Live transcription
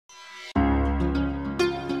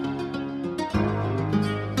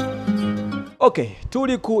Okay,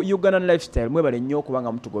 tuli ku Ugandan lifestyle mwebale nnyo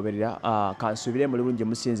okubanga mutugoberera kansubire muri bulungi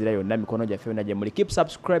musinzira yonna mikono gyaffe na gye muli keep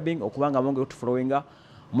subscribing okubanga monge tufollowinga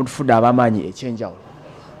mutufuda abamanyi ekyenjawulo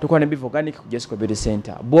tukwane bivu organic ku Jessica Beauty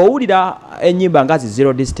Center bwowulira enyimba ngazi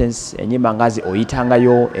zero distance enyimba ngazi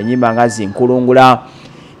oyitangayo enyimba ngazi nkulungula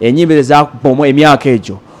enyimba za bomo emyaka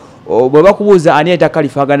ejo bwe bakubuuza ani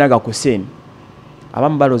etakalifaaganaga ku scene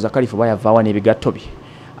abamu balooza kalifa bayavaawa n'ebigatto bye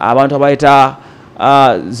abantu abayita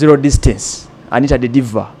zero distance ANITA DA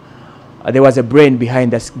DIVA there was a brain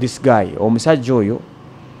behind this guy omusajja oyo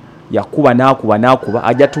yakuba nakuba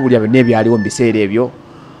ajja tuulya byonna ebyaliwo mu biseera ebyo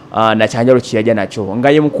nakyanjalo kiyaja nakyo nga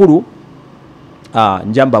ye mukulu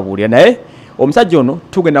njambabuulira naye omusajja ono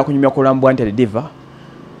tugenda kunyumya kulambwa ANITA DA DIVA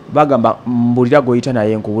bagamba mbulira goyita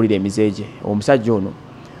naye nkubulira emizeeje omusajja ono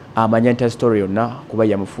amanya nta story yonna kuba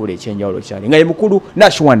yamufuula ekyenjawulo kyali nga ye mukulu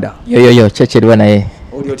Nash Wonder yoyoyo kyekiriwa naye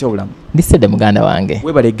oli otya obulamu ndisedde muganda wange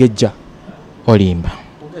webalegejja olimba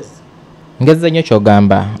ngezza nnyo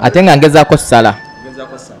kyogamba ate nga ngezaako ssala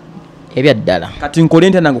ebyaddala kati nkole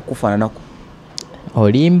nte nange okufaananako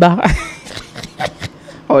olimba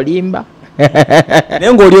olimba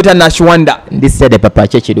naye ng'oli otya Nash Wonder ndisedde papa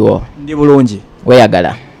kyekiriwo ndi bulungi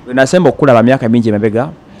weyagala nasemba okulaba myaka mingi emabega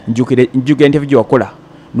njukira interview wakola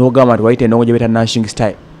n'ogamba nti wayita ennongo gye beta Nashing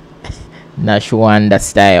style Nash Wonder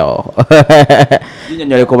style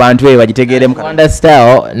nyonyole ku bantu be bagitegeeremu Wonder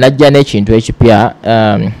style najja n'ekintu ekipya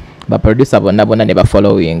baproducer bonna ne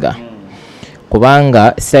bafollowinga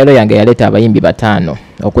kubanga style yange yaleeta abayimbi bataano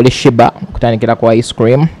okuli Shiba okutandikira ku ice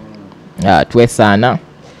cream twesaana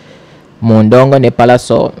mundongo ne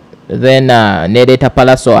palaso then nereeta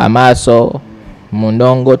palaso amaaso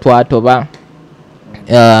mundongo twatoba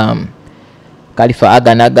kalifa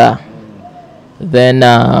aganaga then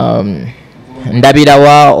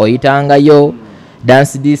ndabirawa oyitangayo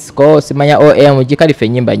dance disco simanya OMG kalifa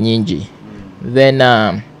enyimba nyingi then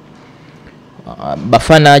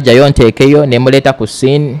bafana jayo ntekeyo nemuleta ku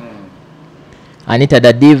scene ANITA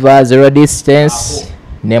DA DIVA zero distance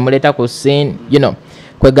nemuleta ku scene you know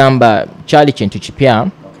kwegamba kyali kintu kipya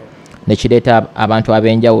nekireta abantu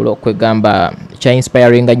abenjawulo kwegamba kya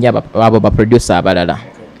inspiring nnyo abo ba producer abalala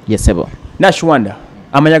yesebo Nash Wonder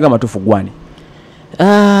amanyaga matufu gwani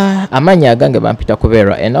amanya agange bampita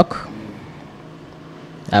kubeerwa Enoch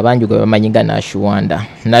abanju gwe bamanyinga Nash Wonder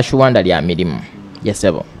Nash Wonder lya mirimu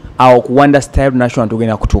yesebo awo ku Wonder style Nash Wonder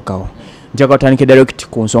tugenda kutuukawo njaga otandike direct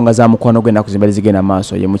ku nsonga za mukwano gwe nakuzimba zigenda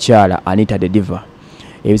maaso ye mukyala ANITA DA DIVA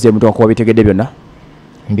ebize mutu akuba bitegedde byonna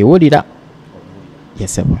mbiwulira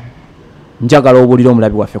yesebo njagala obulira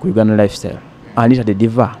omulabi waffe ku Uganda lifestyle ANITA DA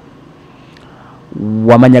DIVA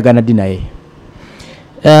wamanyagana ddi naye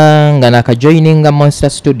nga nakajoininga Monster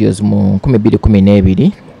Studios mu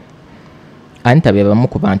 2012 ANITA bebamu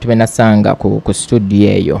ku bantu benasanga ku studio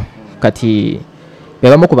eyo kati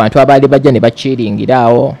bebamu ku bantu abaali bajja ne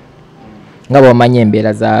bakiringiraawo nga bwomanya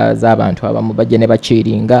embeera z'abantu abamu bajja ne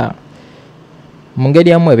bakiringa mu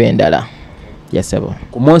ngeri emu eb'endala yasebo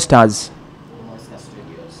ku Monsters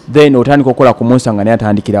then otandika okukola ku Monster nga naye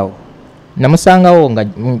atandikirawo namusangawo nga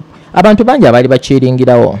abantu bangi abaali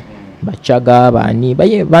bakiringirawo bachaga bani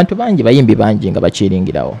bantu bangi bayimbi bangi nga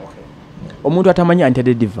bakiringirawo omuntu atamanya ANITA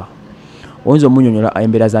DA DIVA oyinza omunyonyola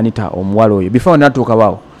embeera za ANITA omuwala oyo before natuuka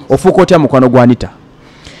baawo ofuuka otya mukwano gwa ANITA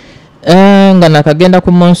nga nakagenda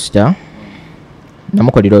ku Monster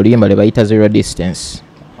namukolera oluyimba lwe bayita zero distance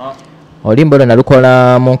oluyimba olwo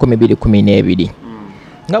nalukola mu 2012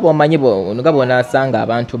 nga bwomanyi nga bwonasanga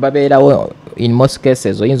abantu babeerawo in most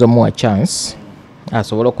cases oyinza omuwa chance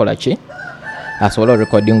asobola okukola ki asobola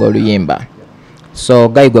recording oluyimba so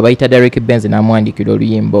guy gwe bayita Derek Benz namwandikira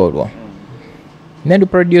oluyimba olwo nendu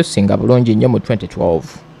producing bulungi nnyo mu 2012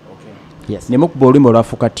 yes nemukuba oluyimba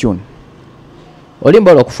olwafuuka tune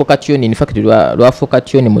oluyimba olwo okufuuka tune in fact lwafuuka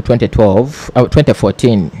tune mu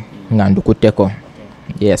 2014 nga ndukutteko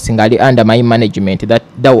yes ngali under my management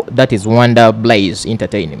that is Wonder Blaze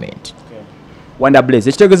Entertainment Wonder Blaze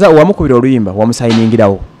ekitegeeza wamukubira oluyimba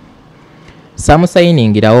wamusayiningirawo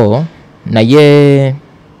samusayiningirawo naye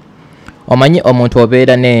omanyi omuntu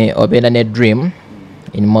obeera ne dream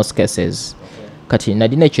in most cases kati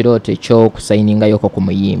nadina ekirooto ekyokusayiningayoko ku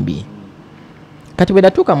muyimbi kati bwe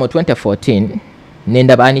natuuka mu 2014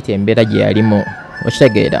 nendaba ANITA embeera gye yalimu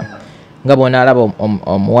okitegeera nga bwonaalaba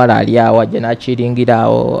omuwala ali awo ajja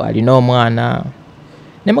nakiringiraawo alina omwana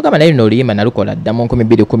ne mugamba naye luno oluyimba nalukola dda mu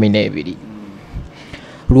 2012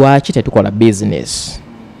 lwaki tetukola business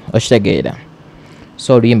okitegeera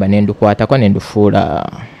so oluyimba nendukwatako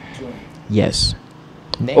nendufuula yes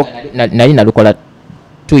nali nalukola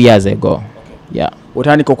 2 years ago yeah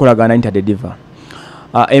otandika okolagana ANITA DA DIVA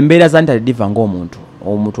embeera za ANITA DA DIVA ng'omuntu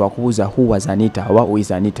omuntu akubuuza who was Anita oba who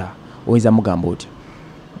is Anita oyinza mugamba otya?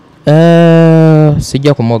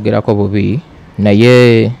 Sijja kumwogerako bubi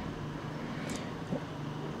naye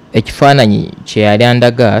ekifaananyi kye yali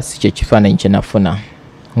andaga si kye kifaananyi kye nafuna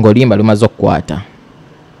ng'oluyimba lumaze okukwata.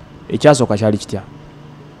 Ekyasooka kyali kitya?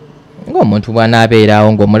 Ng'omuntu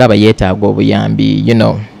bw'anaabeerawo ng'omulaba yeetaaga obuyambi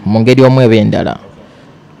mu ngeri omu eba endala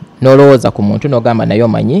n'olowooza ku muntu n'ogamba naye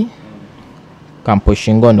omanyi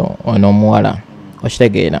kampushinga ono omuwala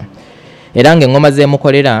okitegeera era ng'eŋŋoma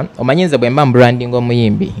zeemukolera omanyi nze bwe mba branding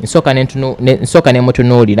omuyimbi nsooka ne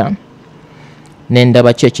mutunuulira ne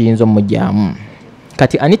ndaba ki ekiyinza omujjaamu.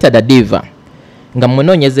 Kati Anita da Diva nga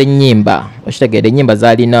munoonyeza ennyimba okitegeera ennyimba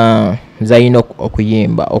zalina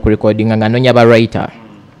okuyimba okurekodinga nga noonya ba writer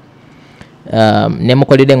ne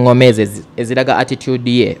mukolera eŋŋoma ezo eziraga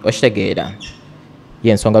attitude ye okitegeera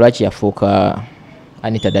y'ensonga lwaki yafuuka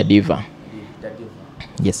Anita da Diva.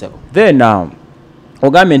 Yes, then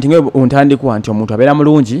ogambye nti ntandikwa nti omuntu abeera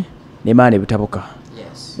mulungi n'emaana ebitabuka.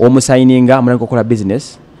 Yes. Omusayininga mulanga okukola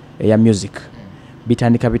business eya music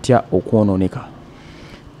bitandika bitya okwonooneka?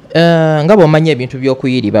 Nga bw'omanyi ebintu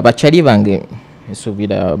by'okuyiriba bakyali bange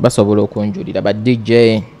nsuubira basobola okunjulira ba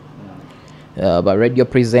DJ ba radio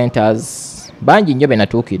presenters bangi nnyo be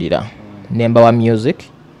natuukirira nemba wa music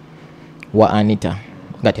wa Anita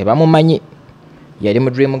nga tebamumanyi yali mu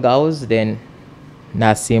Dream Girls then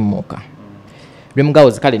n'asiimuuka. Dream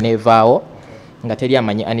Girls kale neevaawo nga teri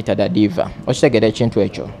amanyi Anita da Diva okitegeera ekintu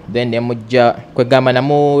ekyo then nemujja kwegamba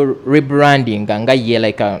namu rebranding nga ye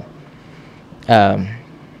like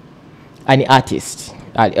an artist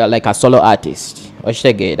like a solo artist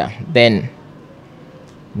okitegeera then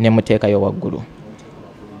nemuteekayo waggulu.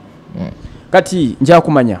 Kati nja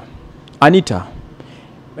kumanya Anita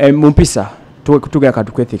mumpisa tugera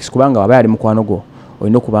katu ethics kubanga waba yali mukwano gwo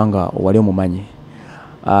olina okubanga wali omumanyi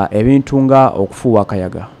ebintu nga okufuuwa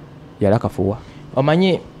akayaga yali akafuuwa?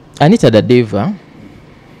 Omanyi Anita da Diva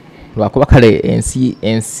lwakuba kale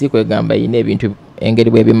ensi kwegamba yina ebintu engeri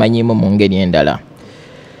bwebimanyimu mu ngeri endala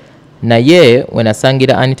naye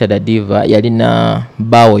wenasangira Anita da Diva yalina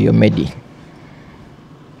bawo yomedi.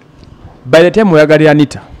 By the time weyagalira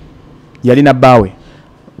Anita yalina bawe?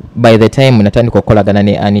 By the time natandika okukolagana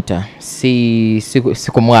ne Anita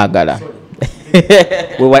sikumwagala.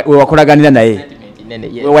 we wakolaganira naye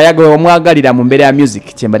weyagala omwagalira mu mbeera ya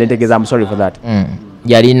music kyembadde ntegeeza. I'm sorry for that.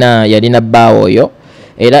 Yalina bawo oyo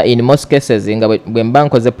era in most cases nga bwe mba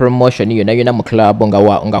nkoze promotion yonna mu club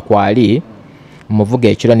nga kwali muvuga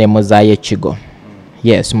ekiro ne muzaayo ekigo.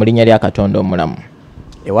 Yes, mu linnya lya Katonda omulamu.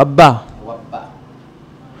 Ewabba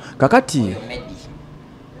kakati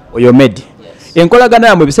oyo medi enkolagana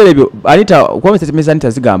yamwe ebiseera ebyo Anita okuba statements Anita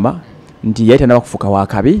zigamba nti yayita n'abakufuuka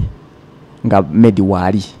wakabi nga medi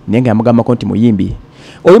waali naye nga yamugambako nti muyimbi.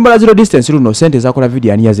 Oluyimba lwa Zero Distance luno sente ezakola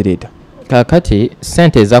video ani yazireeta? Kakati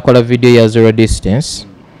sente ezakola video ya Zero Distance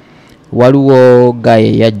waliwo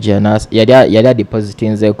gaye yajja yali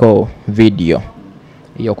adepositinzeko video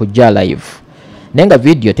y'okujja live naye nga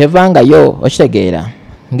video tevangayo okitegeera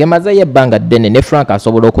ng'emazeyo ebbanga ddene ne Frank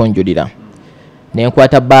asobola okunjulira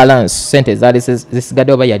nenkwata balance sente zaali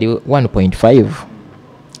zisigadde oba yali 1.5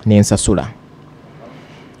 nensasula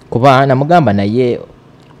kuba namugamba naye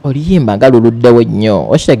oluyimba nga luluddewo nnyo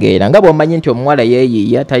okitegeera nga bw'omanyi nti omuwala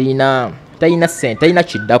yeeyiiya talina sente talina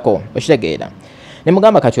kiddako okitegeera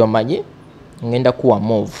nemugamba kati omanyi ngenda kuwa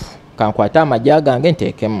move kankwata amajja gange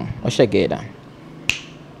nteekemu okitegeera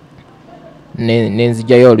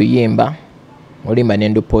nenzijjayo oluyimba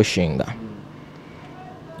nenduposhinga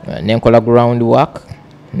nenkola ground work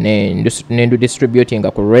nendu distributing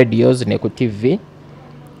ku radios ne ku TV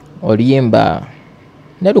oluyimba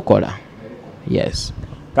nelukola. Yes.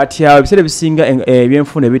 Kati ebiseera bisinga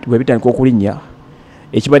ebyenfuna bwe bitandika okulinnya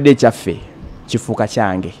ekibadde ekyaffe kifuuka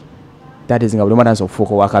kyange that is nga buli mwana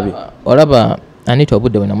okufuuka wakabi. Olaba Anita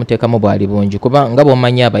obudde bwe namuteekamu bwali bungi kuba nga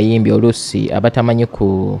bw'omanyi abayimbi oluusi abatamanyi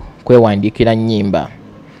kwewandiikira nnyimba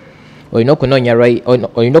olina okunoonya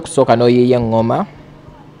olina okusooka n'oyiiya eŋŋoma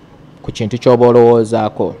ku kintu ky'oba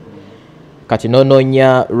olowoozaako kati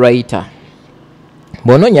n'onoonya writer.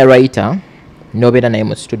 Bw'onoonya writer n'obeera naye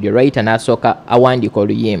mu studio writer n'asooka awandiika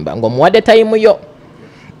oluyimba ng'omuwadde tayimu yo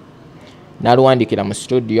n'aluwandiikira mu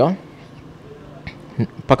studio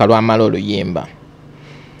paka lwamala oluyimba.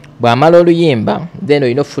 Bw'amala oluyimba then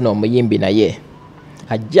olina okufuna omuyimbi naye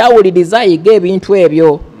ajja awuliriza ayiga ebintu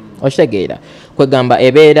ebyo okitegeera kwegamba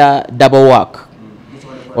ebeera double work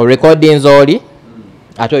orecordings oli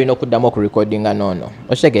ate olina okuddamu okurecordinga noono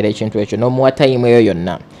okitegeera ekintu ekyo n'omuwa time eyo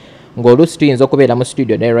yonna ng'oluusi tuyinza okubeera mu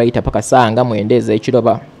studio ne writer paka saa nga 9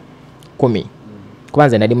 ez'ekiroba 10 kuba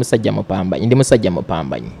nze ndi musajja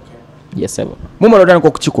mupambanyi Yes sir. Mumala otandika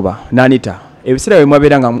okukikuba n'Anita ebiseera bye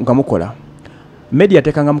mwabeera nga mukola media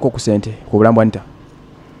tekangamuko ku ssente ku bulamu bwa Anita.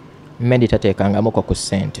 Media tatekangamuko ku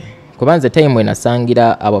ssente kubanze time we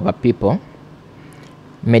nasangira abo ba people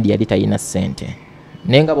media litayina ssente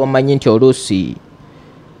nenga bomanyi nti oluusi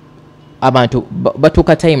abantu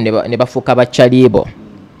batuuka time ne bafuuka bakyaliibo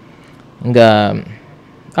nga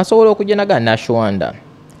asobola okujenaga Nash Wonder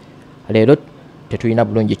leero tetulina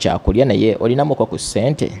bulungi kyakulya naye olinamuko ku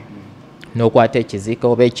ssente n'okwata ekizika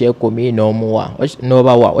oba ekyekumi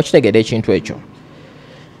n'obawa okitegeera ekintu ekyo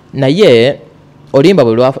naye olimba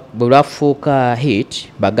bwe lwafuuka hit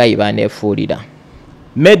bagayi baneefuulira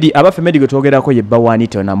abaffe medi gwe twogerako ye bba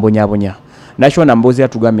Anita nambonyabonya Nash Wonder mbuuzi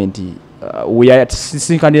yatugambe nti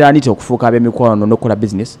sisinkanira Anita okufuuka ab'emikwano n'okukola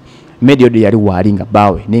business medi ode yali waali nga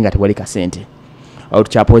bbaawe naye nga tewali kasente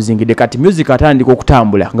tukyapozingidde kati music atandika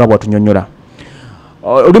okutambula nga bwatunyonnyola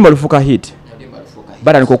olumba lufuuka hit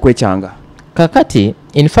batandika okwekyanga kakati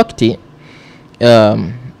in fact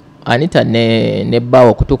Anita ne bbaawe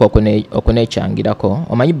okutuuka okuneekyangirako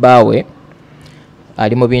omanyi bbaawe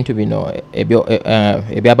ali mu bintu bino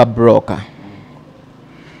ebyaba broker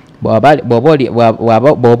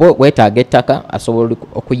bw'oba weetaaga ettaka asobola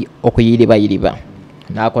okuyiribayiriba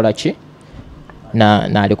n'akola ki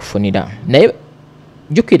n'alikufunira naye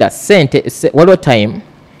jjukira ssente waliwo time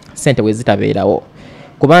ssente we zitabeerawo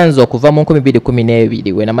kubanza okuva mu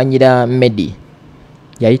 2012 we namanyira medi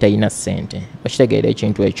yali talina ssente okitegeera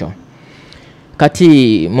ekintu ekyo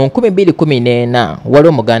kati mu 2014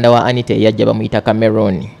 waliwo muganda wa Anita eyajja bamuyita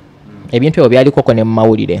Cameron ebintu ebyo byalikoko ne mu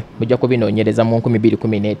mawulire mujja kubinoonyereza mu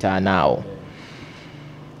 2015 awo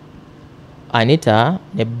Anita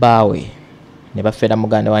ne bbaawe ne bafeera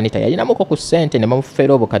muganda wa Anita yalinamuko ku ssente ne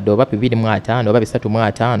bamufeera obukadde oba 25 oba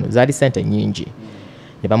 35 zaali ssente nnyingi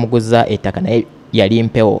ne bamuguza ettaka naye yali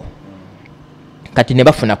mpewo kati ne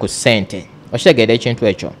bafuna ku ssente okitegeera ekintu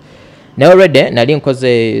ekyo naye already nali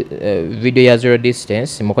nkoze video ya Zero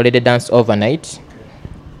Distance mukolede dance overnight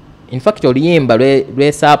in fact oluyimba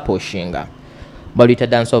lwesapushinga baluyita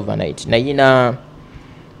dance overnight nayina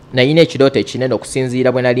ekirooto ekinene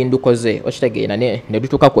okusinziira bwe nali ndukoze okitegeera ne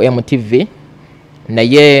dutuuka ku MTV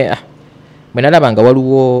naye bwe nalaba nga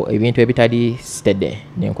waliwo ebintu ebitali steady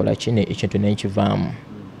nenkola kine ekintu nenkivaamu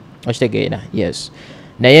okitegeera yes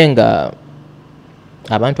naye nga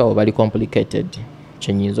abantu abo bali complicated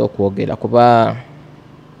kyenyinza okwogera kuba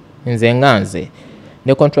nze nganze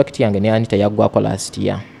ne contract yange ne Anita yaggwako last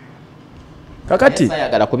year kakati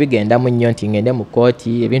sayagala kubigendamu nnyo nti ngende mu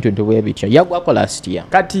kooti ebintu ntubwe bityo yaggwako last year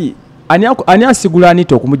kati ani asigula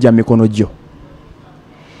Anita okumujja mu mikono gyo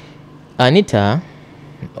Anita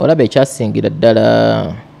olaba ekyasingira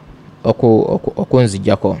ddala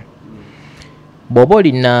okunzijjako bw'oba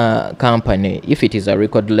olina company if it is a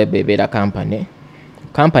record label ebeera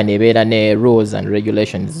company ebeera ne rules and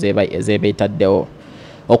regulations zeba etaddewo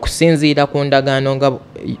okusinziira ku ndagaano nga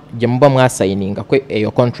gye muba mwasayininga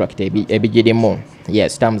eyo contract ebigirimu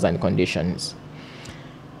yes terms and conditions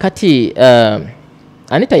kati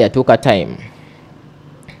Anita yatuuka time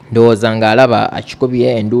ndowooza ng'alaba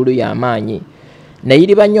akikubye enduulu y'amaanyi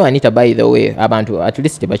nayiriba nnyo Anita by the way abantu at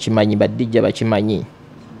least bakimanyi baddijja bakimanyi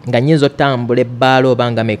nga nyinza otambula ebbaala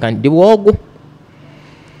oba nga meka ndi bwogu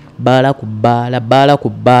baala ku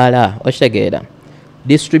bbaala okitegeera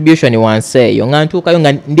distribution wansi eyo nga ntuukayo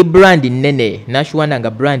nga ndi brand nnene Nash Wonder nga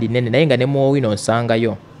brand nnene naye nga ne muwino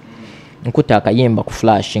nsangayo nkuta akayimba ku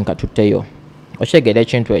flash nkatutteyo okitegeera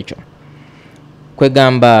ekintu ekyo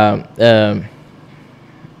kwegamba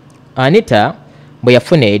Anita bwe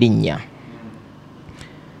yafuna erinnya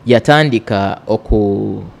yatandika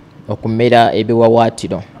okumera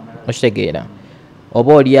ebiwawaatiro okitegeera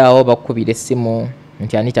oba oliawo bakubira essimu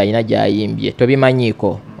nti Anita alina gy'ayimbye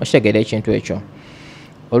tobimanyiiko okitegeera ekintu ekyo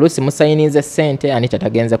oluusi musayininze ssente Anita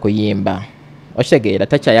tagenze kuyimba okitegeera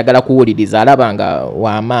takyayagala kuwuliriza alaba nga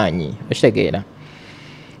w'amaanyi okitegeera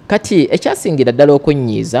kati ekyasingira ddala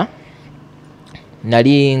okunnyiiza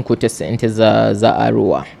nali nkute ssente za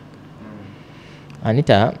Arua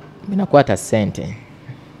Anita binakwata ssente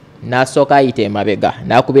n'asooka ayita emabega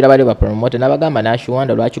n'akubira bali bapromote n'abagamba Nash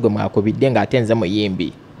Wonder lwaki gwe mwakubidde ng'ate nze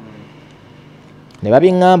muyimbi ne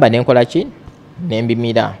babiŋŋamba nenkola ki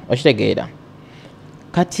nembimira okitegeera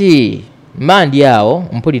kati mandi awo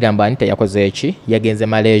mpulira mbu Anita yakoze eki yagenze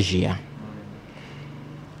Malaysia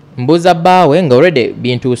mbuuza bbaawe nga already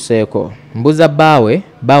bintuuseeko mbuuza bbaawe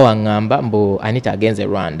aŋŋamba mbu Anita agenze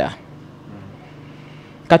Rwanda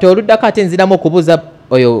kati oluddako ate nziramu okubuuza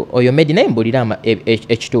oyo medi naye mbulira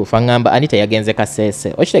ekituufu aŋŋamba Anita yagenze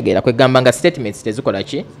Kasese okitegeera kwegamba nga statements tezikola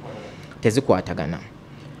ki tezikwatagana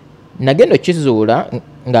nagenda okizuula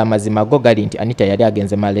nga amazima go gali nti Anita yali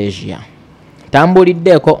agenze Malaysia.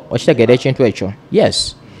 Tambuliddeko okitegeera ekintu ekyo.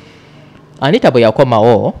 Yes. Anita bwe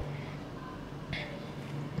yakomawo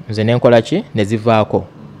nze nenkola ki nezivaako.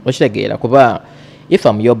 Okitegeera kuba if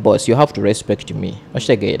I'm your boss you have to respect me.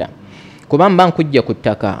 Okitegeera kuba mba nkujja ku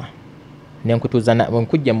ttaka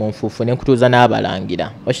nkujja mu nfuufu nenkutuuza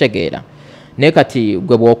n'abalangira. Okitegeera naye kati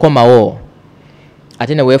gwe bw'okomawo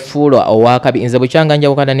ate ne weefuula owakabi. Nze bukyanga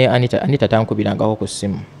njawukana ne Anita tankubirangako ku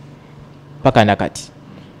ssimu paka nakati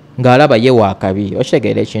ng'alaba ye waakabi.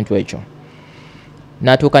 Okitegeera ekintu ekyo.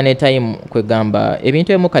 N'atuuka ne time kwegamba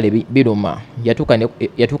ebintu ebimu kale biruma.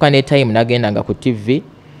 Yatuuka ne time n'agendanga ku TV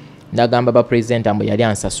n'agamba ba president ambu yali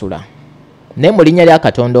ansasula. Naye mu linnya lya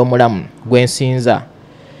Katonda omulamu gwe nsinza,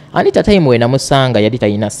 Anita time we namusanga yali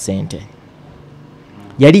talina ssente.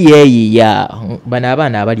 Yali yeeyiya bano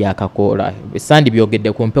abaana abali akakoola sandi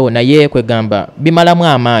byogedde ku mpewo naye kwegamba bimalamu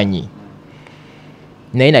amaanyi.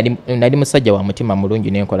 Naye nali musajja wa mutima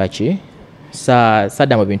mulungi nenkola ki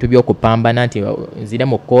sadda mu bintu by'okupambana nti nzire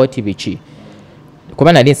mu kooti biki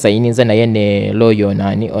kuba nali nsayiniza naye ne lawyer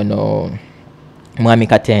nani ono mwami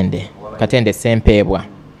Katende Sempeebwa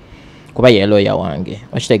kuba ye lawyer wange.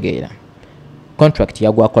 Okitegeera contract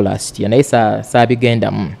yagwako last year naye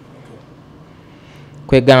saabigendamu.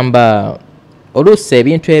 Kwegamba oluusi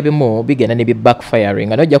ebintu ebimu bigenda ne backfiring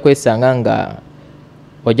nga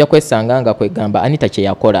ojja kwesanga nga kwegamba Anita kye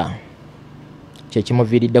yakola kye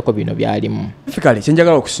kimuviiriddeko bino byalimu. Fikali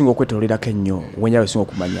kyenjagala okusinga okwetololako ennyo wenjala osinga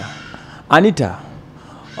okumanya Anita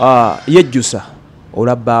yejjusa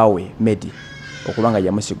olabbaawe Medi okubanga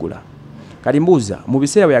yamusigula. Kati mbuuza mu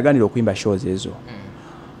biseera bwe yaganira okuyimba shows ezo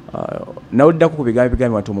nawuddako ku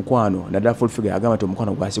bigambo nti omukwano naddala full figure agamba nti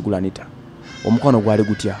omukwano gwasigula Anita. Omukwano gwali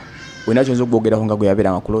gutya wena kyonza okugwogerako nga gwe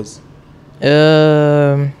yabeeranga close?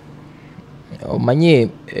 Omanyi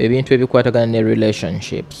ebintu ebikwatagana ne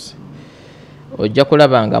relationships ojja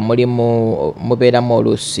kulaba nga mubeeramu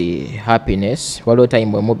oluusi happiness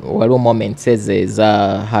waliwo moments ezo eza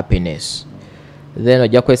happiness then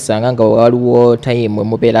ojja kwesanga nga waliwo time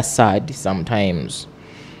mubeera sad sometimes.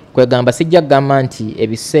 Kwegamba sijja kugamba nti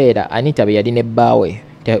ebiseera Anita bye yali ne bbaawe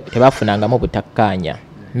tebafunangamu butakkaanya.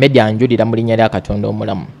 Media anjulira mu linnya lya Katonda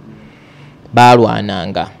omulamu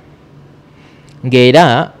baalwananga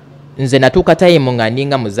ng'era nze natuuka time nga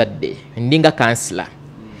ndinga muzadde ndinga kansila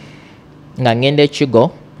nga ngenda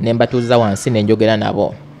ekigo ne mbatuuza wansi ne njogera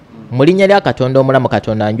nabo mu linnya lya Katonda omulamu.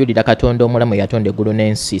 Katonda anjulira, Katonda omulamu yatonda eggulu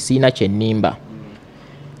n'ensi, siina kye nnimba.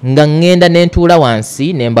 Nga ngenda ne ntuula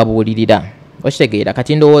wansi ne mbabuulirira. Okitegeera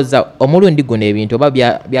kati ndowooza omulundi guno ebintu oba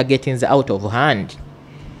bya getting out of hand.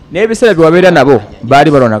 N'ebiseera bye wabeera nabo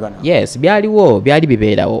baali balonagana? Yes, byali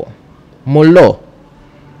bibeerawo mulo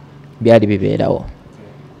byali bibeerawo.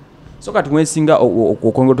 So kati mwesinga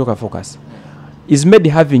okwongera focus, is Medi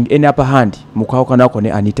having any upper hand mu kwawukanako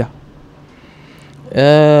ne Anita?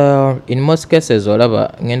 In most cases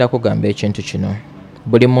olaba ngenda kugamba ekintu kino,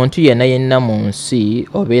 buli muntu yenna mu nsi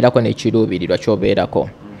obeerako n'ekiruubirirwa ky'obeerako.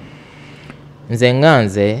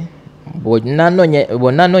 Nze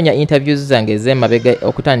bw'onanoonya interviews zange ez'emabega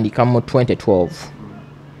okutandika mu 2012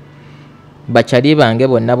 bakyali bange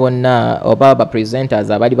bonna oba ba presenters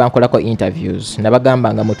abali bankolako interviews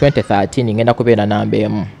nabagamba nga mu 2013 ngenda kubeera namba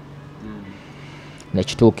emu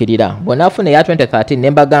nekituukirira. Bw'onaafuna eya 2013 ne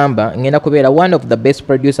mbagamba ngenda kubeera one of the best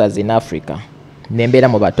producers in Africa ne mbeera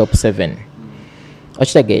mu ba top 7.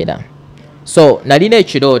 Okitegeera. So nalina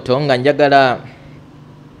ekirooto nga njagala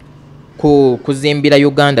kuzimbira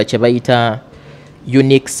Uganda kye bayita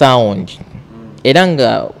unique sound era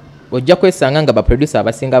nga ojja kwesanga nga baproducer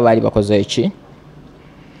abasinga baali bakoze eki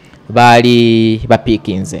baali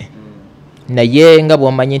bapiikinze. Naye nga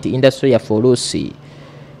bw'omanyi nti industry yaffe oluusi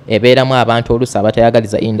ebeeramu abantu oluusi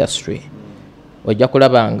abatayagaliza industry. Ojja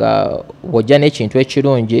kulaba nga wojja n'ekintu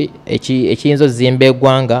ekirungi ekiyinza ozimba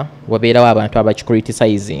eggwanga wabeerawo abantu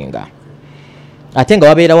abakicriticizinga ate nga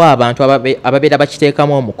wabeerawo abantu ababeera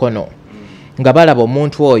bakiteekamu omukono nga balaba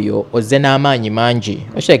omuntu oyo ozze n'amaanyi mangi.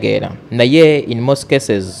 Okitegeera. Naye in most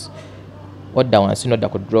cases odda wansi nodda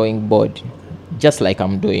ku drawing board just like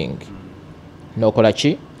I'm doing. Nokola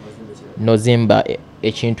ki? Nozimba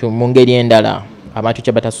ekintu mu ngeri endala abantu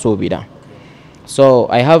kye batasuubira. So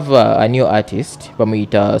I have a new artist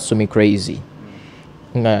bamuyita Sumi Crazy.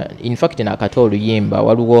 In fact nakata oluyimba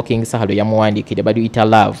waliwo Walking Sahalo yamuwandiikire baluyita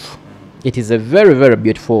Love. It is a very very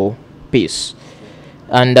beautiful piece.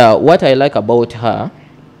 And what I like about her,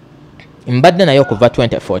 mbadde nayo kuva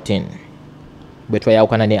 2014 bwe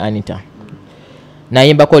twayawukana ne Anita.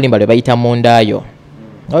 Nayimbako olimba lwe bayita Mundaayo.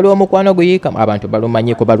 Waliwo omukwano guyiika abantu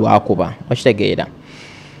balumanyi kuba lwakuba. Okitegeera.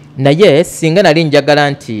 Naye singa nali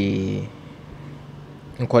njagala nti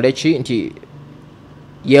nkole ki nti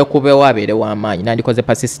yeekubewo abeere w'amaanyi nandikoze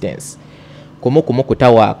persistence kumu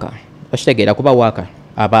kutawaaka okitegeera kuba waaka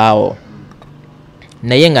abaawo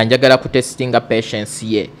naye nga njagala kutestinga patience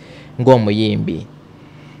ye ng'omuyimbi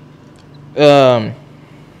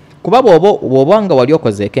kuba bw'oba nga wali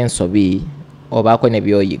okozeeko ensobi obaako ne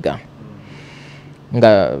byoyiga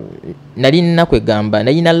nga nali nnakwegamba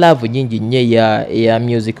nalina laavu nyingi nnyo eya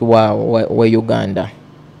music wa Uganda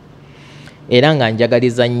era nga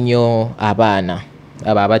njagaliza nnyo abaana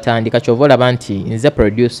abo abatandika kyova olaba nti nze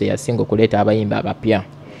producer yasinga okuleeta abayimbi abapya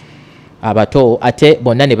abato ate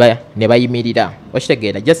bonna ne bayimirira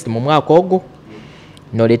okitegeera just mu mwaka ogwo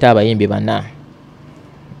n'oleeta abayimbi bana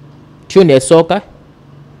tune esooka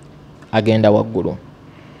agenda waggulu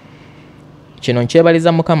kino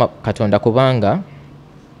nkyebaliza Mukama Katonda kubanga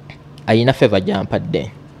ayina feva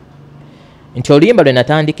gyampadde nti oluyimba lwe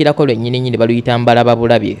natandikirako lwennyini baluyita mbalaba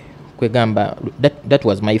bulabye kwegamba that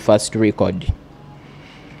was my first record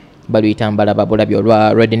baluyita mbalaba bulabye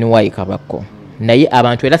olwa Redinwai Kabako naye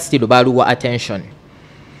abantu era still baluwa attention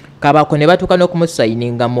Kabako ne batuuka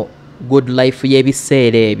n'okumusayiningamu good life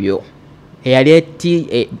y'ebiseera ebyo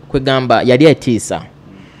kwegamba yali etiisa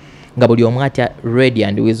nga buli omu atya ready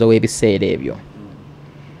and wizo w'ebiseera ebyo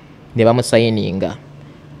ne bamusayininga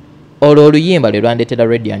olwo oluyimba lwe lwandeetera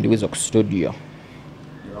ready and wizo ku studio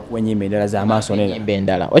wenyimba endala z'amaaso nenyimba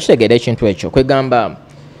endala okitegeera ekintu ekyo kwegamba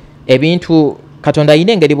ebintu Katonda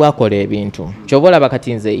ayina engeri bwakola ebintu kyova olaba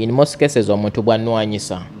kati nze in most cases omuntu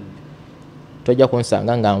bwannwanyisa tojja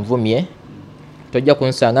kunsanga nga nvumye tojja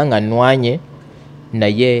kunsanga nga nnwanye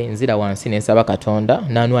naye nzira wansi nensaba Katonda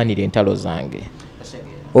nanwanira entalo zange.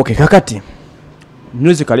 Okay, kakati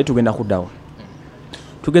musically tugenda kuddawo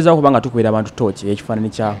tugeza kubanga tukwera abantu torch ekifaananyi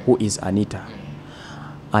kya who is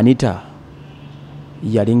Anita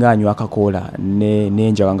yalinga anywa akakoola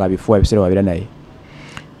n'enjawa nga abifuwa ebiseera wabira naye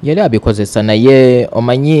yali abikozesa naye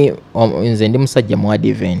omanyi nze ndi musajja mu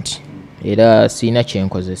advent era siina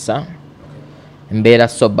kyenkozesa mbeera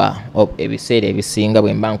soba ebiseera ebisinga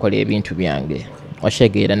bwe mba nkola ebintu byange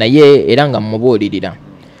okitegeera naye era nga mmubuulirira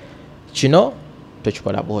kino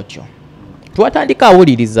tokikola bwotyo twatandika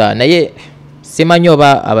awuliriza naye simanyi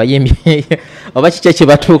oba abayimbi oba kiki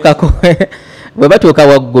ekibatuukako bwe batuuka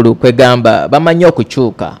waggulu kwegamba bamanyi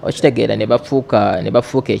okukyuka okitegeera ne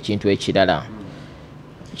bafuuka ekintu ekirala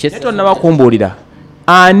netonna bakumbuulira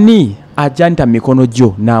ani ajanta mikono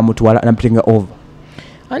gyo n'amutwala namutenga over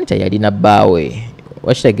Anita yalina bbaawe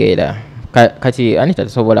okitegeera kati Anita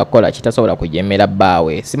tasobola kukola kitasobola kujemera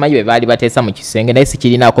bbaawe simanyi bwe baali bateesa mu kisenge naye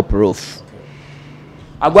sikirinaako proof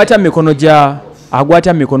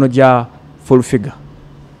agwata mikono gya full figure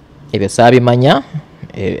ebyo saabimanya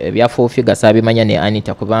ebya full figure saabimanya ne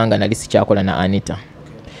Anita kubanga nali sikyakola na Anita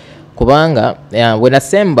kubanga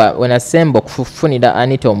wenasemba okufunira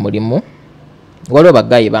Anita omulimu waliwo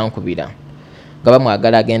bagayi bankubira nga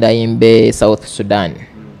bamwagala agenda ayimbe South Sudan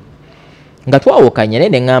nga twawukanye naye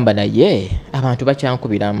neŋŋamba naye abantu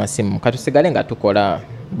bakyankubira amasimu katusigale nga tukola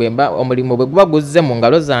omulimu bwe guba guzze mu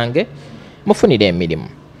ngalo zange mufunire emirimu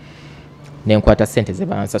nenkwata sente ze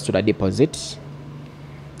bansasula deposit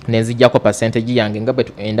nenzijjako percentage yange nga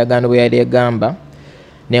endagaano bwe yali egamba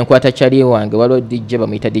nenkwata kyali wange waliwo DJ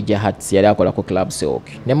bamuyita DJ Hats yali akola ku Club Silk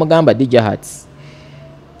ne mugamba DJ Hats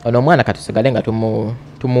ono omwana katusigale nga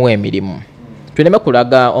tumuwa emirimu tuleme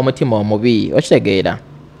kulaga omutima omubi okitegeera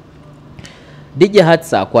DJ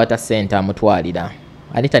Hats akwata sente amutwalira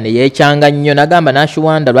Anita ne yeekyanga nnyo nagamba Nash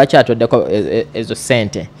Wonder lwaki atoddeko ezo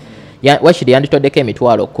sente wakiri yanditoddeko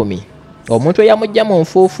emitwalo 10 omuntu eyamujja mu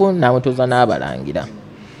nfuufu n'amutuuza n'abalangira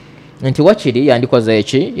nti wakiri yandikoze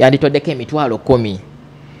eki yanditoddeko emitwalo 10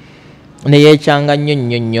 ne yeekyanga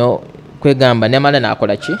nnyo kwegamba nemala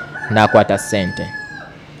n'akola ki n'akwata sente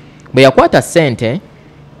bwe yakwata sente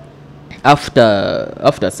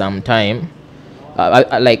after some time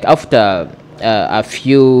like after a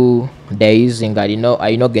few days nga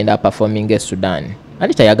alina ogenda performing e Sudan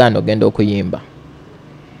Anita yagaana ogenda okuyimba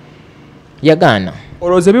yagaana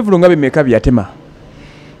olowooza ebivulu nga bimeka byatema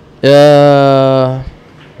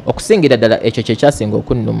okusingira ddala ekyo kyekyasinga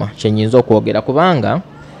okunnuma kyenyinza okwogera kubanga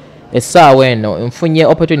essaawa eno nfunye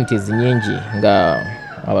opportunities nyingi nga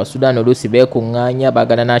abasudan oluusi beekuŋŋaanya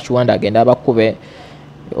baagala Nash Wonder agenda abakube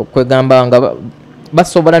okwegamba nga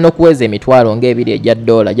basobola n'okuweza emitwalo ng'ebiri egya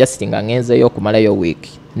 $, just nga ngenzeyo okumalayo week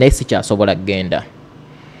naye sikyasobola kgenda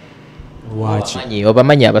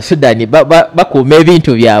obamanyi abasudani bakuuma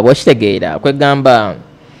ebintu byabwe okitegeera kwegamba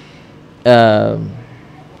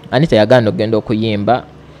Anita yagaana okgenda okuyimba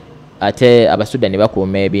ate abasudani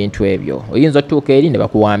bakuuma ebintu ebyo oyinza otuuka eri ne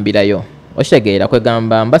bakuwambirayo okitegeera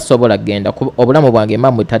kwegamba mbasobola genda obulamu bwange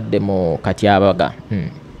mba mutadde mu katyabaga.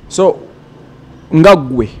 So nga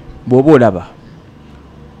ggwe bw'oba olaba,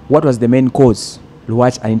 what was the main cause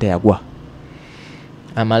lwaki Anita yagwa?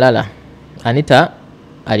 Amalala. Anita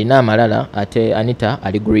alina amalala, ate Anita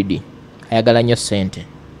ali greedy, ayagala nnyo ssente.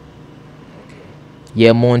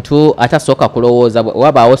 Ye muntu atasooka kulowooza,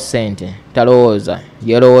 wabaawo ssente talowooza,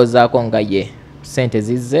 yeerowoozaako nga ye ssente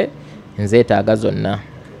zizze nzeetaaga zonna.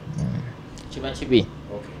 Kiba kibi.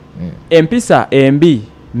 Empisa embi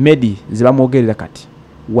Medi ze bamwogerera kati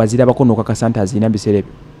wazirabako n'okakasa nti azirina mu biseera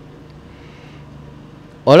ebyo?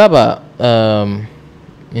 Olaba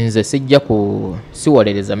nze sijja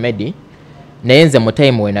siwolereza Medi, naye nze mu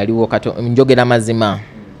time we naliwo njogera mazima.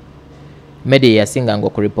 Medi yasinganga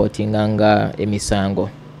okuripotinganga emisango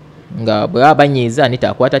nga bwe abanyiiza Anita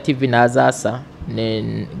akwata TV n'azaasa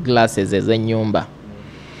ne glasses ez'ennyumba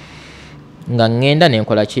nga ngenda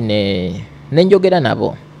nenkola ki nenjogera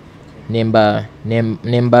nabo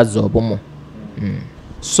nembaza obumu.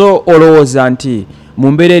 So olowooza nti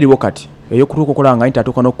mu mbeera eriwo kati ey'okutuuka okola nga Anita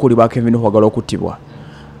atuuka n'okukulibwa Kevin okwagala okuttibwa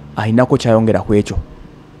ayinako kyayongera ku ekyo?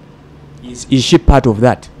 Is she part of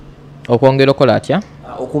that? Okwongera okola atya?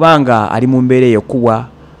 Okubanga ali mu mbeera eyo kuwa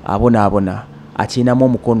abonaabona akinamu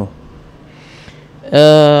omukono.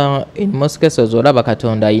 In most cases olaba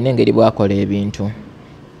Katonda ayina engeri bw'akola ebintu.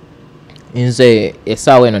 Nze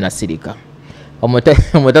essaawa eno nasirika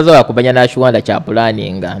omutasobola kumanya Nash Wonder kya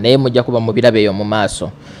pulaninga, naye mujja kuba mu birabe eyo mu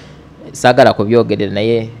maaso. Saagala kubyogerera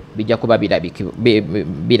naye bijja kuba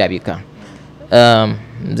birabika.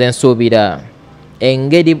 Nze nsuubira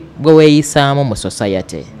engeri bwe weeyisaamu mu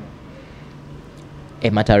society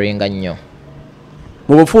emataringa nnyo.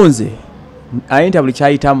 Mu bufunze Anita buli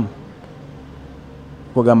kyayitamu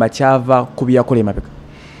kugamba kyava ku byakola emabega.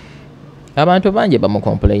 Abantu bangi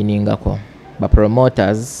bamucomplainingako, ba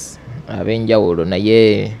promoters ab'enjawulo,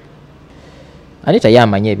 naye Anita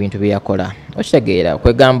yamanyi ebintu bye yakola. Okitegeera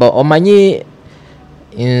kwegamba omanyi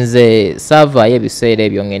nze saavaayo ebiseera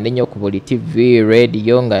ebyo ngende nnyo ku buli TV,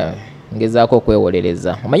 radio nga ngezaako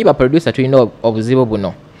okwewolereza. Omanyi ba producer tulina obuzibu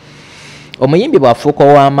buno. Omuyimbi bw'afuuka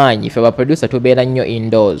ow'amaanyi, ffe ba producer tubeera nnyo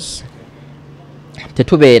indoors.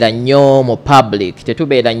 Tetubeera nnyo mu public,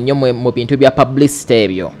 tetubeera nnyo mu bintu bya publicity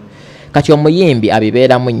ebyo. Kati omuyimbi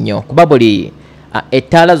abibeeramu nnyo kuba buli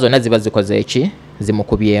ettaala zonna ziba zikoze eki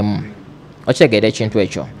zimukubyemu. Okitegeera ekintu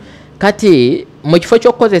ekyo. Kati mu kifo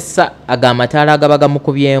ky'okukozesa ag'amataala agaba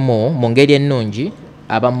gamukubyemu mu ngeri ennungi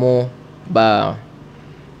abamu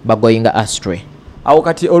bagoyinga astray. Awo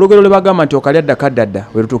kati olugero lwe bagamba nti okalya dda kaddadda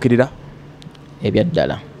we lutuukirira?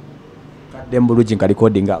 Ebyaddala. Kadde mbulugi nga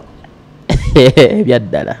likodinga.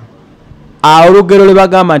 Ebyaddala. Olugero lwe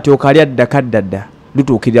bagamba nti okalya dda kaddadda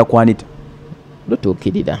lutuukirira ku Anita?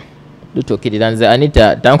 Lutuukirira. Nze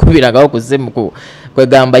Anita tankubiragawo ku ssimu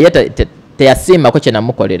kwegamba ye teyasiimako kye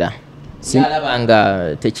namukolera. Yalaba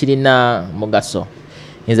nga tekirina mugaso.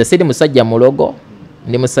 Nze siri musajja mulogo,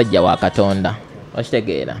 ndi musajja wa Katonda.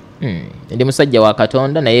 Okitegeera? Ndi musajja wa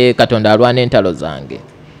Katonda naye Katonda alwana entalo zange.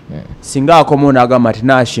 Singa akomo n'agamba ati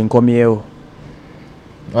Nash nkomyewo.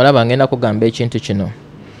 Olaba ngenda kugamba ekintu kino.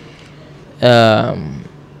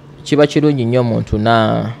 Kiba kirungi nnyo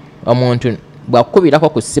omuntu bw'akukubirako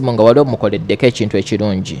ku ssimu nga wali omukoleddeko ekintu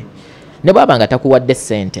ekirungi. Ne bw'aba nga takuwadde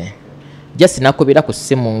ssente, just nakubira ku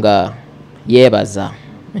ssimu nga yeebaza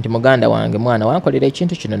nti muganda wange mwana wankolera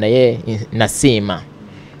ekintu kino naye nasiima.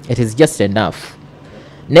 It is just enough.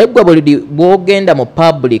 Naye gwe buli bw'ogenda mu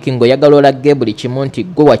public ng'oyagala olage buli kimu nti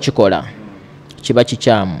gwe wakikola kiba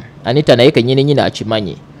kikyamu. Anita naye kennyini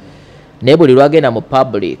akimanyi. Naye buli lwagenda mu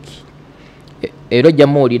public era ojja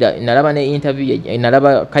muwulira, nalaba ne interview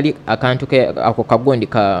nalaba kali akantu ako kagundi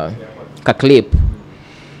ka clip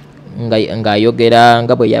ng'ayogera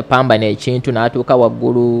nga bwe yapambana ekintu n'atuuka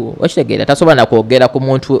waggulu. Okitegeera tasobola na kwogera ku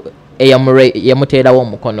muntu eyamuteerawo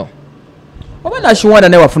omukono. Oba Nash Wonder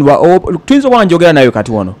naye wafunibwa tuyinza okuba njogera nayo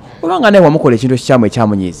kati wano obanga naye wamukola ekintu ekikyamu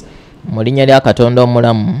ekyamunyiiza? Mu linnya lya Katonda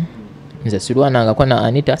omulamu nze sirwanangako na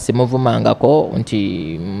Anita, simuvumangako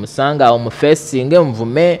nti musanga awo mu feesinge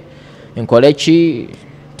nvume nkole ki,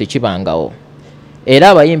 tekibangawo. Era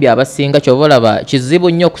abayimbi abasinga kyova olaba kizibu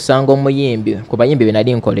nnyo okusanga omuyimbi ku bayimbi be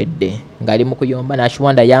nali nkoledde ng'ali mu kuyomba Nash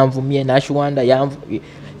Wonder yanvumye, Nash Wonder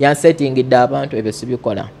yansetingidde abantu. Ebyo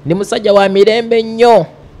sibikola. Ndi musajja wa mirembe nnyo.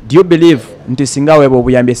 Do you believe nti singa weeba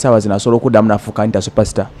obuyambi essaawa zino asobola okuddamu n'afuuka Anita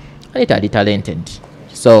superstar? Anita ali talented,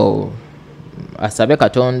 so asabe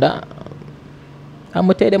Katonda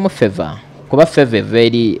amuteeremu favor kuba favor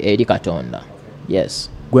eri Katonda. Yes.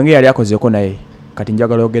 Gwenge yali akozeeko naye kati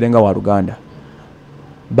njagala ogere nga wa Luganda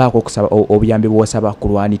baako okusaba obuyambi bw'osaba ku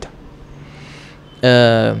lwa Anita.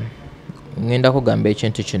 ngenda kugamba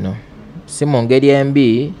ekintu kino si mu ngeri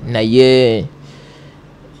embi naye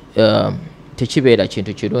tekibeera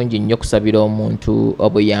kintu kirungi nnyo kusabira omuntu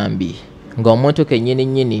obuyambi ng'omuntu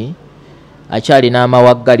kennyini akyalina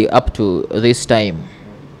amawaggali up to this time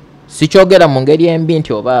sikyogera mu ngeri embi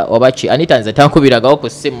nti oba ki Anita nze tankubiragawo ku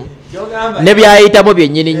ssimu ne byayitamu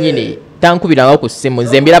byennyini tankubiragawo ku ssimu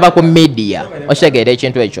nze mbiraba ku media okitegeera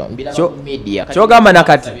ekintu ekyo mbiraba ku media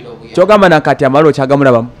kyogamba nakati amala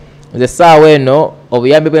okyagamulabamu nze essaawa eno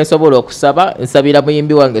obuyambi bwe nsobola okusaba nsabira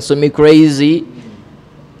muyimbi wange Sumi Crazy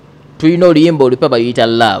tulina oluyimba olupya bayita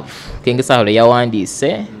Love kengesaho lwe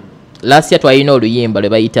yawandiise last year twalina oluyimba lwe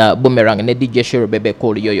bayita Boomerang ne DJ Shiro Bebe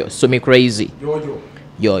Cool yoyo Sumi Crazy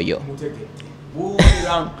yoyo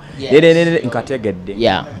nkategedde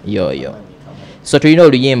yoyo so tulina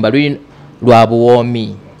oluyimba lwa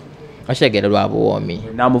buwoomi okitegeera lwa buwoomi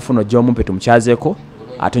namufuno gy'omumpe tumukyazeeko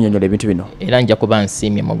atunyonyola ebintu bino era nja kuba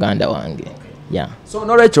nsiimye muganda wange so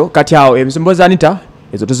nolwekyo kati awo ebisimbo za Anita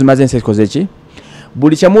ezo tuzimaze ensi ezikoze ki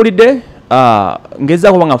buli kyemuwulidde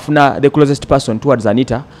ngezaako oba nga nfuna the closest person towards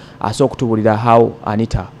Anita asobola okutubulira how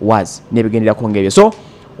Anita was n'ebigenderako ng'ebyo so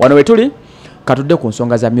wano we tuli katudde ku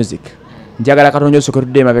nsonga za music njagala katonda osooke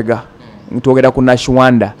tudde emabega twogera ku Nash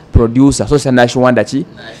Wonder producer so Nash Wonder ki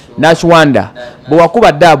Nash Wonder bwe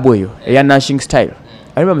wakuba daabu eyo eya nashing style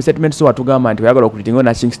aliba mu statement so watugamba nti oyagala okulitinga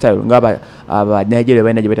nashing style ng'aba Nigeria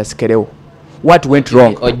balina gye beta sikerewo what went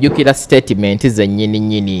wrong ojjukira statement ze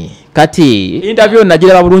nnyini kati interview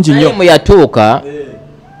nagira bulungi nnyo mu yatuuka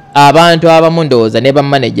abantu abamu ndowooza ne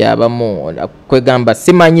bamanager abamu kwegamba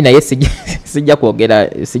simanyi naye sijja kwogera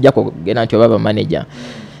nti oba bamanager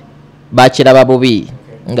bakiraba bubi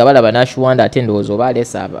nga balaba Nash Wonder ate ndowooza oba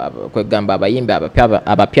aleesa kwegamba abayimbi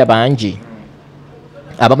abapya bangi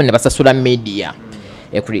abamu ne basasula media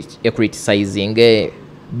ecriticizing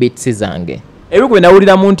beats zange ebigwe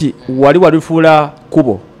nawuliramu nti wali walifuula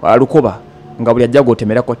kubo alukoba nga buli ajja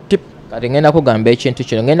gotemerako tip kati ngenda kugamba ekintu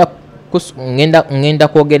kino ngenda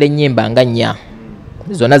kwogera ennyimba nga nnya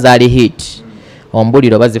zonna zaali hit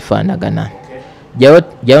ombuliro bazifaanagana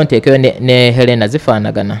jayo nteekeyo ne Helena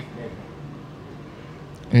zifaanagana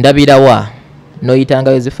ndabirawa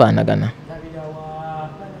noyitangayo zifaanagana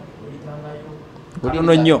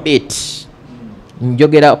butono nnyo beat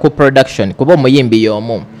njogera ku production kuba omuyimbi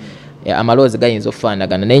y'omu amaloozi gayinza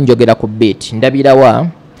okufaanagana naye njogera ku beat ndabirawa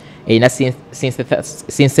erina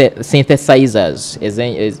synthesizers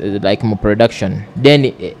like mu production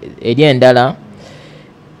then eri endala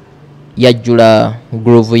yajjula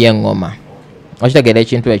groove y'eŋŋoma okitegeera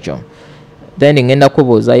ekintu ekyo then ngenda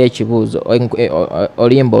kubuuzayo ekibuuzo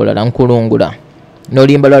oluyimba olulala nkulungula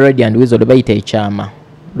n'oluyimba lwa Radiant Weasel lwe bayita ekyama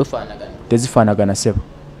lufaanagana tezifaanagana sebo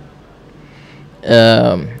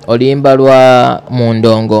oluyimba lwa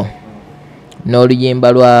Mundongo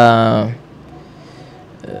n'oluyimba lwa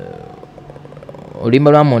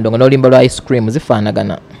Mundongo n'oluyimba lwa Ice Cream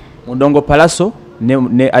zifaanagana Mundongo Palaso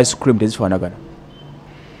ne Ice Cream tezifaanagana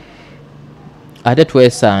ate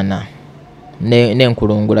twesaana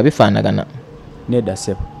n'enkulungula bifaanagana nedda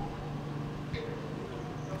sebo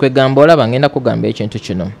kwegamba olaba ngenda kugamba ekintu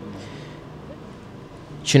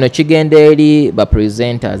kino kigenda eri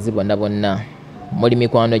bapresenters bonna muli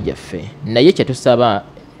mikwano gyaffe naye kyetusaba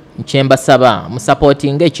kyembasaba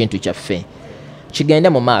musupportinga ekintu kyaffe kigende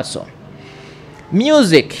mu maaso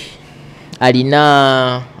music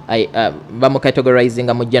alina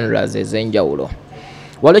bamucategorizinga mu genres ez'enjawulo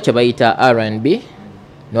waliwo kye bayita R&B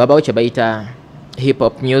newabawo kye bayita hip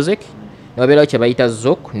hop music newabeerawo kye bayita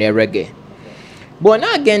zouk ne reggae bw'ona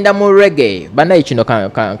agenda mu reggae banaye kino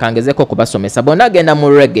kangezeko okubasomesa bw'ona agenda mu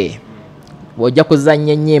reggae ojja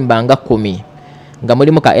kuzannya ennyimba nga 10 nga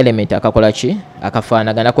mulimu ka element akakola ki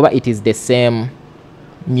akafaanagana kuba it is the same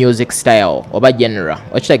music style oba genre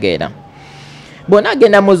okitegeera bw'ona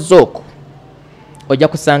agenda mu zouk ojja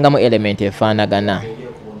kusangamu element efaanagana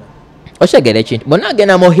okitegeera ekintu bw'ona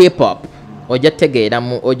agenda mu hip hop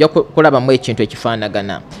ojja kulabamu ekintu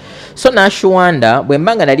ekifaanagana so Nash Wonder bwe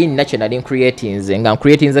mbanga nali nina kye nali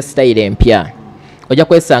creatinze style empya ojja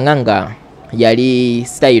kwesanga nga yali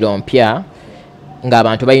style mpya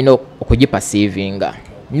ng'abantu balina okugipasiivinga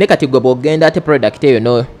ne kati gwe bw'ogenda ate product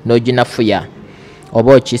eyo n'oginafuya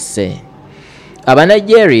oba okisse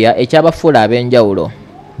abanigeria ekyabafuula ab'enjawulo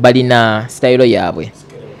balina style yaabwe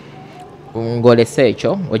ng'olese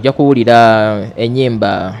ekyo ojja kuwulira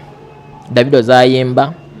ennyimba Davido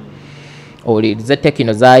zayimba owulirize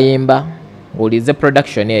Tekino zayimba owulirize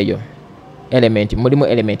production eyo mulimu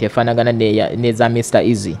element efaanagana neza Mr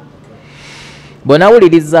Easy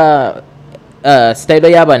bw'onawuliriza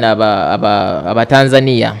style y'abana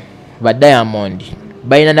abatanzania ba Diamond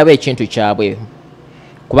balina nabo ekintu kyabwe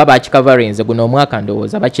kuba bakikavarinze guno omwaka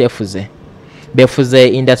ndowooza bakyefuze befuze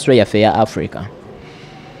industry yaffe ya Africa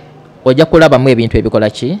ojja kulabamu ebintu ebikola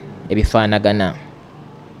ki ebifaanagana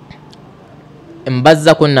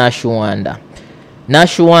mbazza ku Nash Wonder.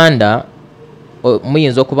 Nash Wonder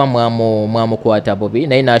muyinza okuba mwamukwata bubi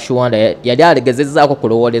naye Nash Wonder yali alegezezzaako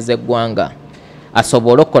kulowooleza eggwanga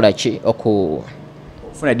asobole okukola ki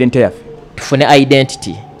tufune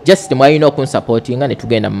identity just mwalina okunsupportinga ne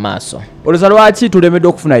tugenda mu maaso. Olowooza lwaki tulemeddwe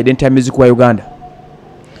okufuna identity ya music wa Uganda?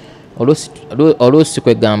 Oluusi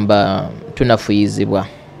kwegamba tunafuyizibwa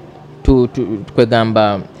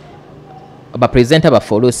kwegamba abapresenta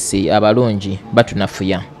baffe oluusi abalungi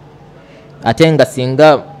batunafuya ate nga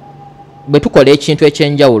singa bwe tukola ekintu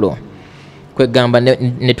ekyenjawulo kwegamba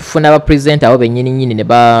ne tufuna abapresenta abo bennyininyini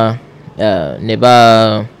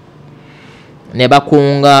ne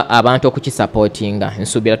bakunga abantu okukisupportinga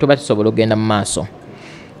nsuubira tuba tusobola okugenda mu maaso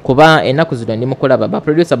kuba ennaku zino ndi mu kulaba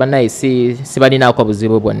baproducer bannaye si balinaako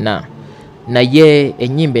buzibu bwonna naye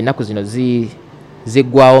ennyimba ennaku zino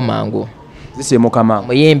ziggwawo mangu zisiimuka mangu.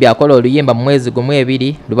 Muyimbi akola oluyimba mu mwezi gumu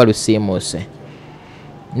ebiri luba lusiimuuse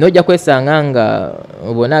nojja kwesanga nga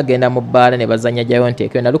bona agenda mu bbaala ne bazanya jayo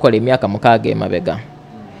nteekyo nalukola emyaka 6 emabega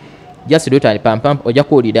just lutali pampam ojja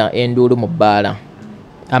kuwulira enduulu mu bbaala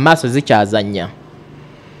amaaso zikyazanya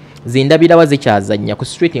zindabirawa zikyazanya ku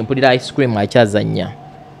street mpulira ice cream akyazanya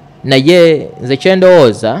naye nze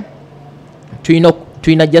kyendowooza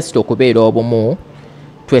tulina just okubeera obumu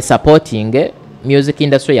supporting music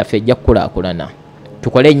industry yaffe ejja kukulaakulana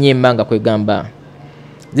tukole ennyimba nga kwegamba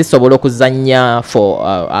zisobola okuzanya for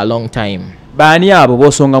a long time. Baani abo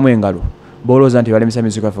b'osongamu engalo b'olowooza nti balemesa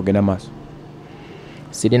music yaffe ogenda maaso?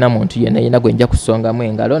 Sirina muntu yenna gwe nja kusongamu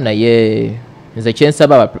engalo naye nze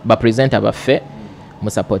kyensaba bapresenta baffe mu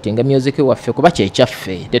supporting music waffe kuba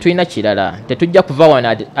kyekyaffe tetulina kirala tetujja kuva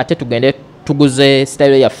wano ate tugende tuguze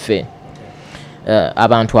style yaffe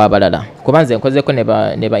abantu abalala kuba nze nkozeko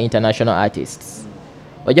ne ba international artists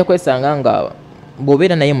ojja kwesanga nga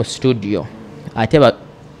bw'obeera naye mu studio ate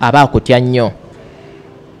aba akutya nnyo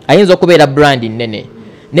ayinza okubeera brand nnene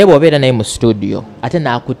naye bw'obeera naye mu studio ate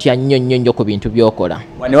naakutya nnyo ku bintu by'okola.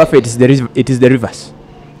 Wano waffe it is the reverse.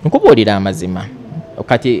 Nkubuulira amazima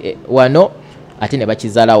kati wano ate ne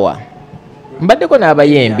bakizalawa mbaddeko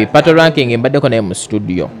n'abayembi pato ranking mbaddeko naye mu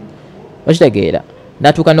studio okitegeera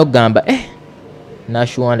natuuka n'okugamba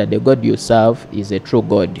Nash Wonder, the God you serve is a true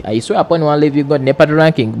God. I swear upon one living God. Ne pato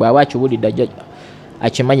ranking bw'aba akiwulidde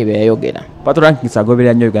akimanyi bye yayogera. Pato ranking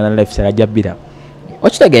agoberera nnyo Uganda lifestyle ajjabbira.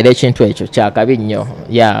 Okitegeera ekintu ekyo kyakabi nnyo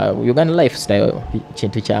Uganda lifestyle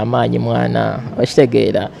kintu kyamaanyi mwana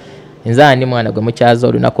okitegeera nze ani mwana gwe mukyaza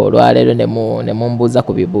olunaku olwaleero ne mumbuuza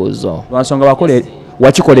ku bibuuzo lwansonga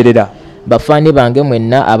wakikolerera bafaani bange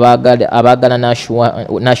mwenna abaagala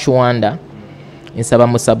Nash Wonder nsaba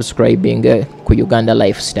mu subscribing ku Uganda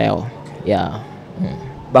lifestyle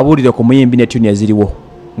babuulire ku muyimbi ne tune eziriwo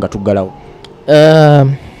nga tuggalawo.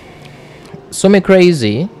 So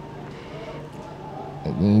crazy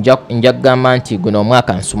nja kugamba nti guno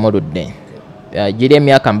omwaka nsumuludde giri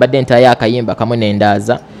emyaka mbadde ntayo akayimba kamu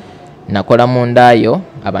nendaaza nakola mundaayo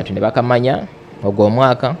abantu ne bakamanya ogwo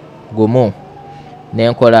omwaka gumu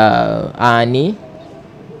nenkola ani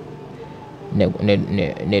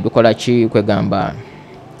ne dukola ki kwegamba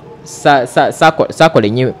sakola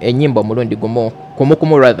ennyimba omulundi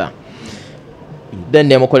gumu rather then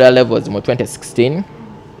nemukolera levels mu 2016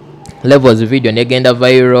 levels video negenda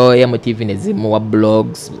viral MTV nezimuwa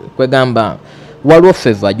blogs kwegamba waliwo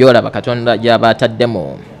favor gyolaba katonda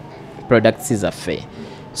gy'abataddemu products zaffe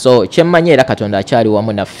so kyemmanyi era katonda akyali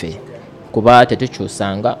wamu naffe kuba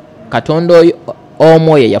tetukyusanga katonda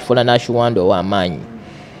omu oyo yafuula Nash Wonder ow'amaanyi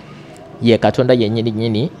ye katonda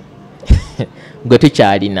yennyini gwe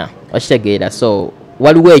tukyalina okitegeera so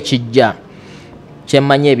waliwo ekijja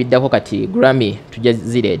kyemmanyi ebiddako kati Grammy tujja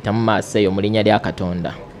zireeta mu maaso eyo mu linnya lya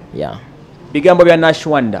katonda. Bigambo bya Nash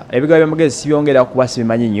Wonder ebigambo byamugezi sibyongera kuba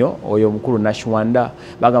sibimanyi nnyo oyo omukulu Nash Wonder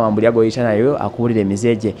bagamba mbuli agoyita nayo akuwulira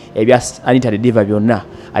emizeje ebya Anita Da Diva byonna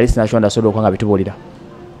Alice Nash Wonder asobola okwanga bitubuulira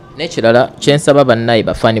n'ekirala kyensaba bannaye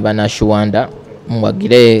bafaani ba Nash Wonder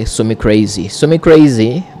mwagire Sumi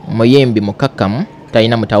Crazy muyimbi mukakkamu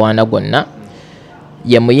talina mutawaana gwonna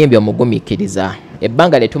ye muyimbi omugumiikiriza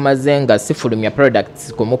ebbanga lyetumaze nga sifulumya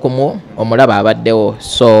products kumukumu omulaba abaddewo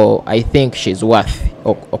so I think she's worth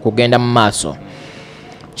okugenda mu maaso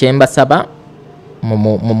kyembasaba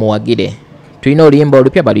mumuwagire tulina oluyimba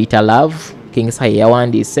olupya baluyita Love King Sai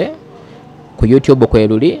yawandiise ku YouTube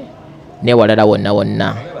kweruli newalala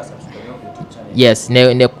wonna yes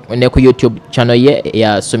ne ku YouTube channel ye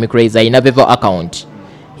ya Sumi Crazy ayina Vivo account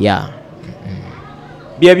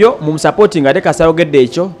byebyo mu supporting ate kasayogedde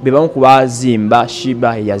ekyo bebamu kubazimba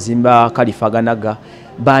Shiba yazimba Kalifaganaga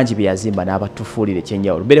banji bye yazimba n'abatufuulira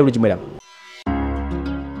ekyenjawulo bere buli kimwera